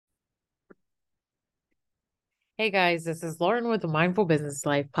Hey guys, this is Lauren with the Mindful Business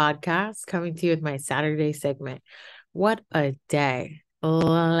Life podcast coming to you with my Saturday segment. What a day.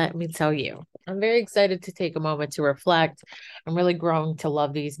 Let me tell you. I'm very excited to take a moment to reflect. I'm really growing to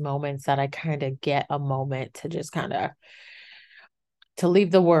love these moments that I kind of get a moment to just kind of to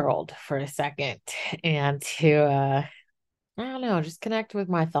leave the world for a second and to I don't know, just connect with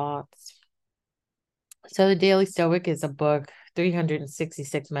my thoughts. So the Daily Stoic is a book,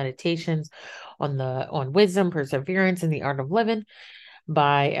 366 meditations on wisdom, perseverance, and the art of living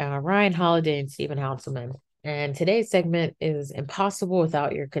by Ryan Holiday and Stephen Houselman. And today's segment is Impossible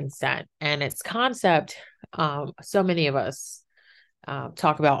Without Your Consent. And its concept, so many of us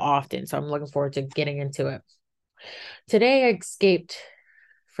talk about often. So I'm looking forward to getting into it. Today, I escaped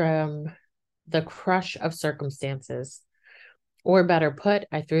from the crush of circumstances, or better put,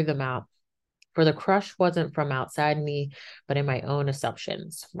 I threw them out. For the crush wasn't from outside me, but in my own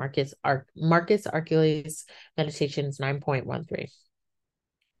assumptions. Marcus Aurelius Meditations 9.13.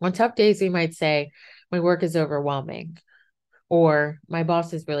 On tough days, we might say, my work is overwhelming, or my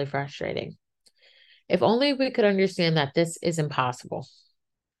boss is really frustrating. If only we could understand that this is impossible.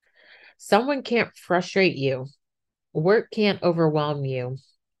 Someone can't frustrate you, work can't overwhelm you.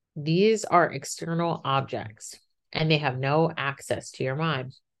 These are external objects, and they have no access to your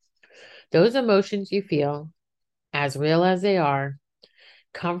mind. Those emotions you feel, as real as they are,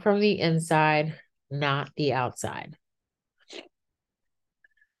 come from the inside, not the outside.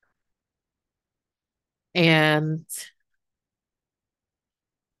 And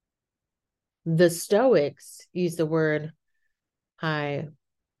the Stoics use the word hypolysis,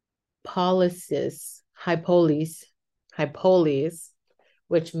 hypolis, hypolis,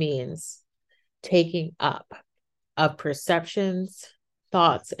 which means taking up of perceptions,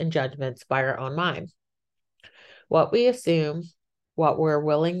 thoughts, and judgments by our own mind. What we assume, what we're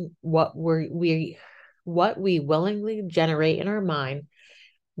willing, what we willingly generate in our mind,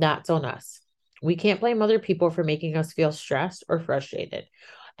 that's on us. We can't blame other people for making us feel stressed or frustrated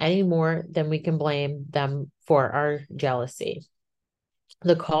any more than we can blame them for our jealousy.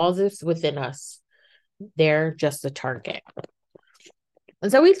 The cause is within us. They're just a target.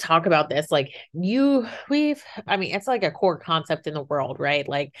 And so we talk about this I mean, it's like a core concept in the world, right?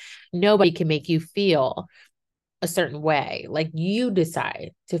 Like nobody can make you feel a certain way. Like you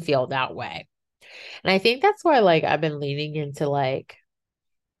decide to feel that way. And I think that's why I've been leaning into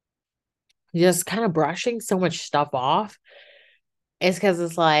just kind of brushing so much stuff off is because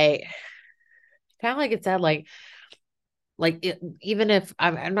it's kind of like it said, even if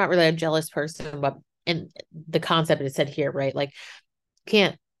I'm not really a jealous person, but in the concept it said here, right? Like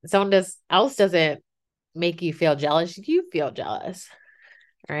can't someone else doesn't make you feel jealous, you feel jealous,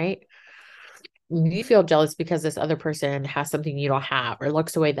 right? You feel jealous because this other person has something you don't have or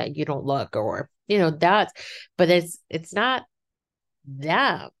looks the way that you don't look, or that's, but it's not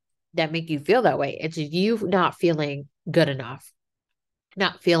them that make you feel that way. It's you not feeling good enough,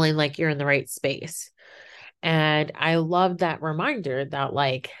 not feeling like you're in the right space. And I love that reminder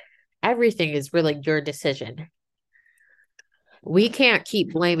that everything is really your decision. We can't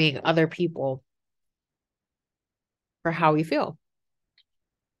keep blaming other people for how we feel.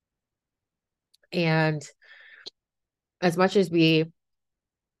 And as much as we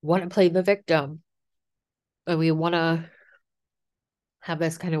want to play the victim and we want to have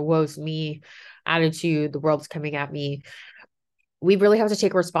this kind of woe's me attitude, the world's coming at me, we really have to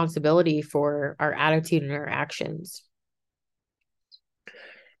take responsibility for our attitude and our actions.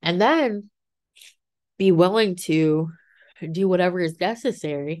 And then be willing to do whatever is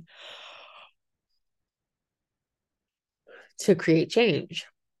necessary to create change.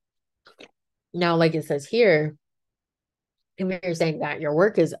 Now, like it says here, if you're saying that your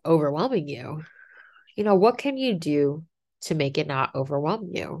work is overwhelming you, what can you do to make it not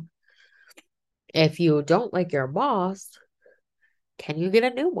overwhelm you? If you don't like your boss, can you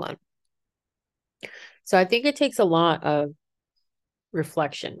get a new one? So I think it takes a lot of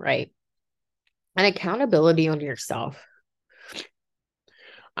reflection, right? And accountability on yourself.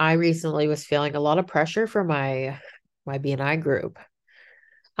 I recently was feeling a lot of pressure from my BNI group.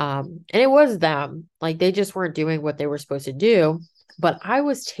 And it was them. Like they just weren't doing what they were supposed to do, but I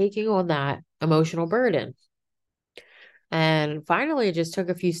was taking on that emotional burden. And finally it just took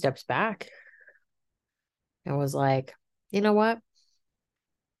a few steps back and was like, you know what?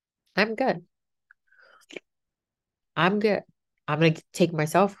 I'm good. I'm good. I'm going to take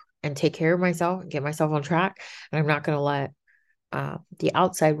myself and take care of myself and get myself on track. And I'm not going to let the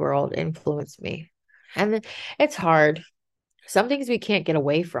outside world influence me. And it's hard. Some things we can't get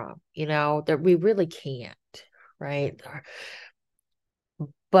away from, that we really can't, right?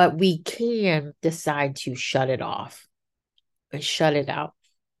 but we can decide to shut it off and shut it out.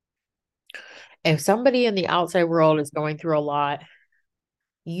 If somebody in the outside world is going through a lot,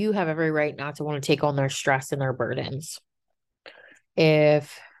 you have every right not to want to take on their stress and their burdens.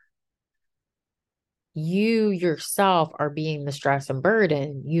 If you yourself are being the stress and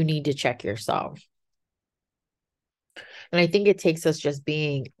burden, you need to check yourself. And I think it takes us just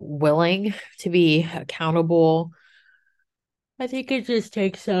being willing to be accountable. I think it just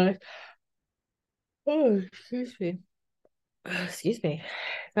takes us, oh, excuse me. Excuse me.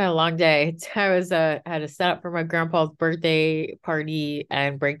 It's been a long day. I was had to set up for my grandpa's birthday party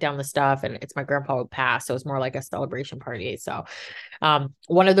and break down the stuff. And it's my grandpa who passed, so it's more like a celebration party. So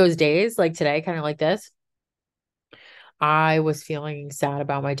one of those days, like today, kind of like this, I was feeling sad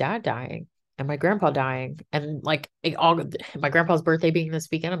about my dad dying and my grandpa dying, and like all my grandpa's birthday being this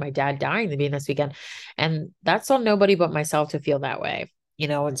weekend and my dad dying being this weekend. And that's on nobody but myself to feel that way, you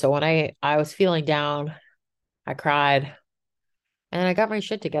know. And so when I was feeling down, I cried and I got my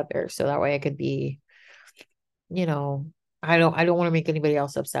shit together so that way I could be, you know, I don't want to make anybody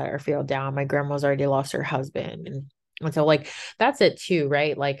else upset or feel down. My grandma's already lost her husband, and so like that's it too,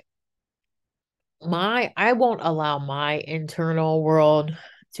 right? Like I won't allow my internal world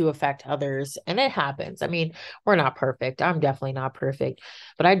to affect others. And it happens. I mean, we're not perfect. I'm definitely not perfect,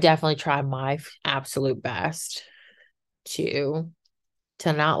 but I definitely try my absolute best to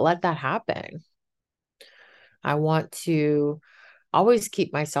not let that happen. I want to always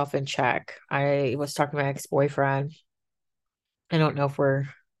keep myself in check. I was talking to my ex-boyfriend. I don't know if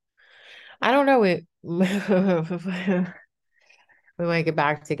I don't know, we might get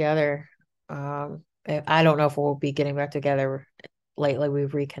back together. I don't know if we'll be getting back together. Lately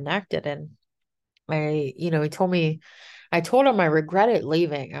we've reconnected, and he told me, I told him I regretted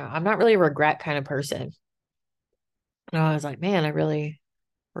leaving. I'm not really a regret kind of person. And I was like, man, I really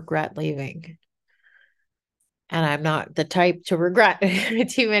regret leaving. And I'm not the type to regret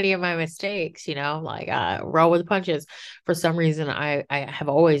too many of my mistakes, like roll with the punches. For some reason, I have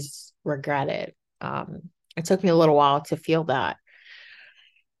always regretted. It took me a little while to feel that.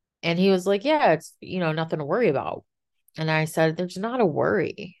 And he was like, yeah, it's, nothing to worry about. And I said, there's not a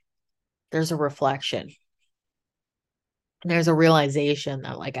worry. There's a reflection. And there's a realization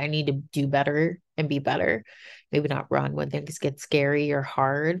that like I need to do better and be better. Maybe not run when things get scary or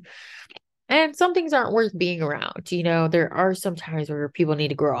hard. And some things aren't worth being around. There are some times where people need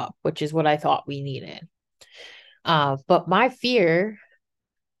to grow up, which is what I thought we needed. But my fear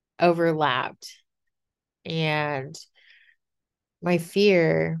overlapped, and my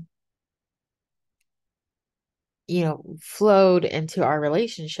fear, flowed into our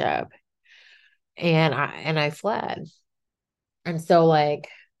relationship, and I fled. And so like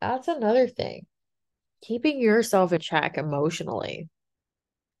that's another thing. Keeping yourself in check emotionally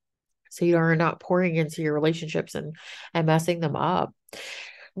so you are not pouring into your relationships and messing them up.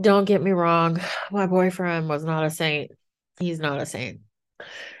 Don't get me wrong, my boyfriend was not a saint. He's not a saint.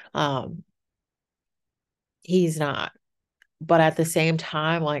 Um, he's not. But at the same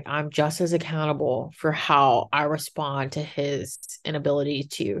time, like I'm just as accountable for how I respond to his inability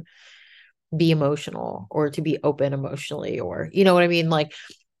to be emotional or to be open emotionally, or you know what I mean? Like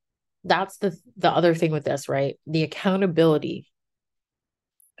that's the other thing with this, right? The accountability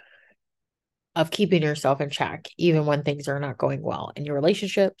of keeping yourself in check, even when things are not going well in your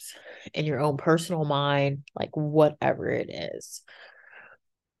relationships, in your own personal mind, like whatever it is.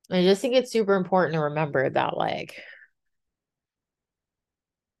 I just think it's super important to remember that, like,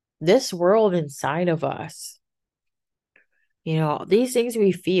 this world inside of us, these things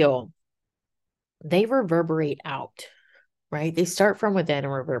we feel, they reverberate out, right? They start from within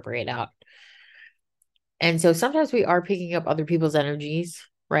and reverberate out. And so sometimes we are picking up other people's energies,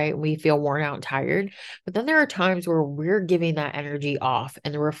 right? We feel worn out and tired. But then there are times where we're giving that energy off,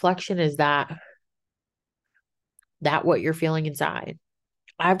 and the reflection is that what you're feeling inside.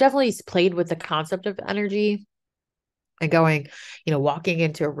 I've definitely played with the concept of energy and going, walking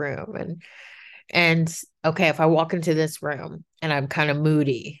into a room and okay, if I walk into this room and I'm kind of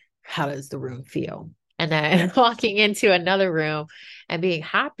moody, how does the room feel? And then walking into another room and being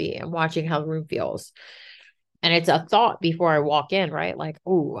happy and watching how the room feels. And it's a thought before I walk in, right? Like,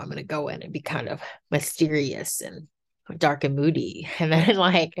 oh, I'm gonna go in and be kind of mysterious and dark and moody. And then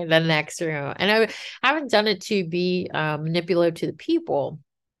like in the next room. And I haven't done it to be manipulative to the people,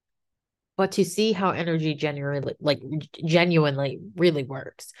 but to see how energy genuinely really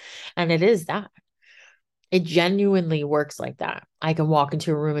works. And it is that. It genuinely works like that. I can walk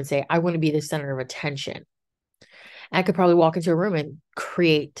into a room and say, I want to be the center of attention. I could probably walk into a room and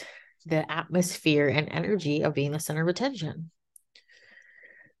create the atmosphere and energy of being the center of attention.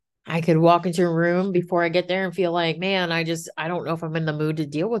 I could walk into a room before I get there and feel like, man, I don't know if I'm in the mood to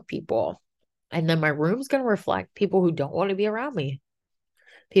deal with people. And then my room's going to reflect people who don't want to be around me,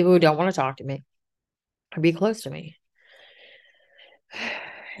 people who don't want to talk to me or be close to me.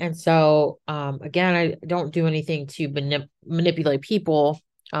 And so, again, I don't do anything to manipulate people,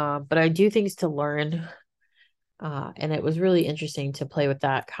 but I do things to learn. And it was really interesting to play with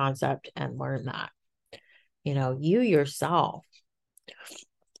that concept and learn that, you yourself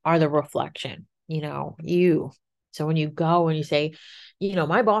are the reflection, you. So when you go and you say,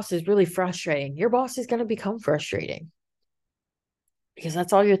 my boss is really frustrating, your boss is going to become frustrating because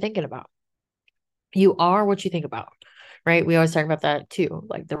that's all you're thinking about. You are what you think about, right? We always talk about that too.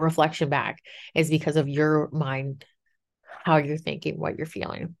 Like the reflection back is because of your mind, how you're thinking, what you're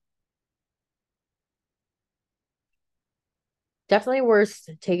feeling. Definitely worth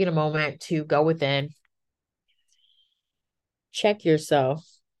taking a moment to go within, check yourself,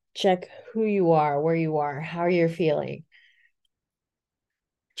 check who you are, where you are, how you're feeling.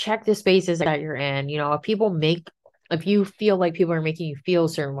 Check the spaces that you're in. If you feel like people are making you feel a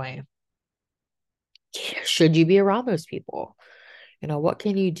certain way, should you be around those people? What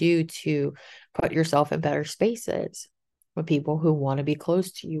can you do to put yourself in better spaces with people who want to be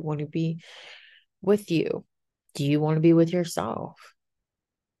close to you, want to be with you? Do you want to be with yourself?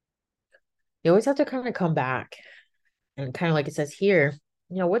 You always have to kind of come back and kind of like it says here,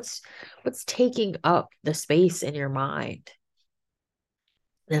 what's taking up the space in your mind?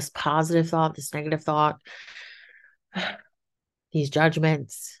 This positive thought, this negative thought, these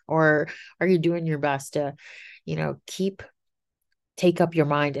judgments, or are you doing your best to, take up your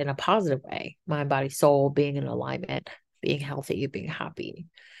mind in a positive way, mind, body, soul, being in alignment, being healthy, being happy?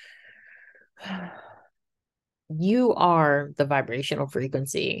 You are the vibrational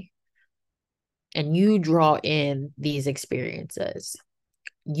frequency and you draw in these experiences.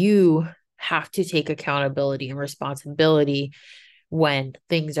 You have to take accountability and responsibility when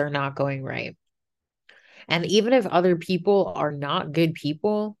things are not going right. And even if other people are not good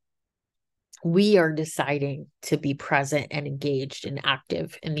people, we are deciding to be present and engaged and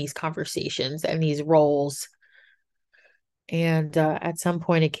active in these conversations and these roles. And at some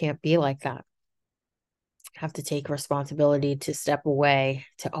point, it can't be like that. Have to take responsibility to step away,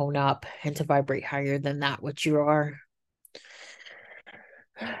 to own up, and to vibrate higher than that which you are.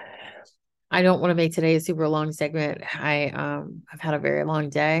 I don't want to make today a super long segment. I've had a very long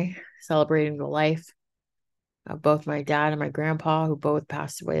day celebrating the life of both my dad and my grandpa, who both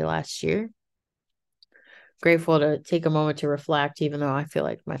passed away last year. Grateful to take a moment to reflect, even though I feel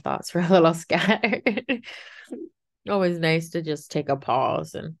like my thoughts were a little scattered. Always nice to just take a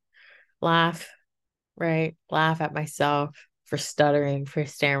pause and laugh, right? Laugh at myself for stuttering, for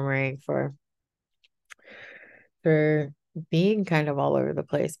stammering, for being kind of all over the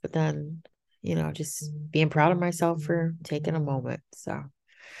place, but then, just being proud of myself for taking a moment. So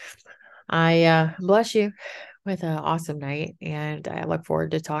I bless you with an awesome night, and I look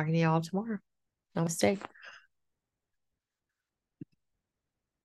forward to talking to y'all tomorrow. Namaste.